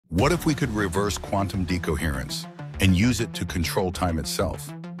What if we could reverse quantum decoherence and use it to control time itself?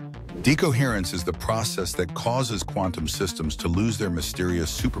 Decoherence is the process that causes quantum systems to lose their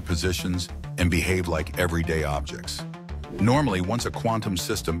mysterious superpositions and behave like everyday objects. Normally, once a quantum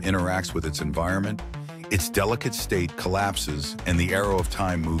system interacts with its environment, its delicate state collapses and the arrow of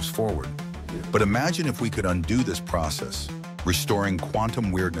time moves forward. But imagine if we could undo this process, restoring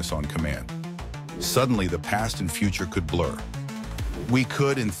quantum weirdness on command. Suddenly, the past and future could blur. We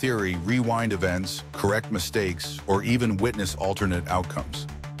could, in theory, rewind events, correct mistakes, or even witness alternate outcomes.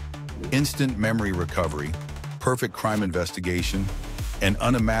 Instant memory recovery, perfect crime investigation, and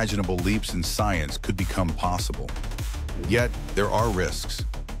unimaginable leaps in science could become possible. Yet, there are risks.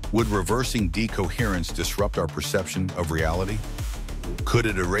 Would reversing decoherence disrupt our perception of reality? Could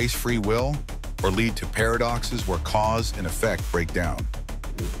it erase free will, or lead to paradoxes where cause and effect break down?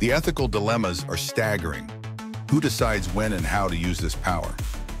 The ethical dilemmas are staggering. Who decides when and how to use this power?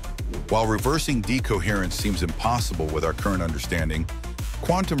 While reversing decoherence seems impossible with our current understanding,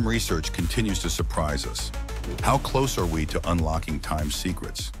 quantum research continues to surprise us. How close are we to unlocking time's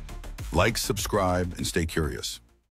secrets? Like, subscribe, and stay curious.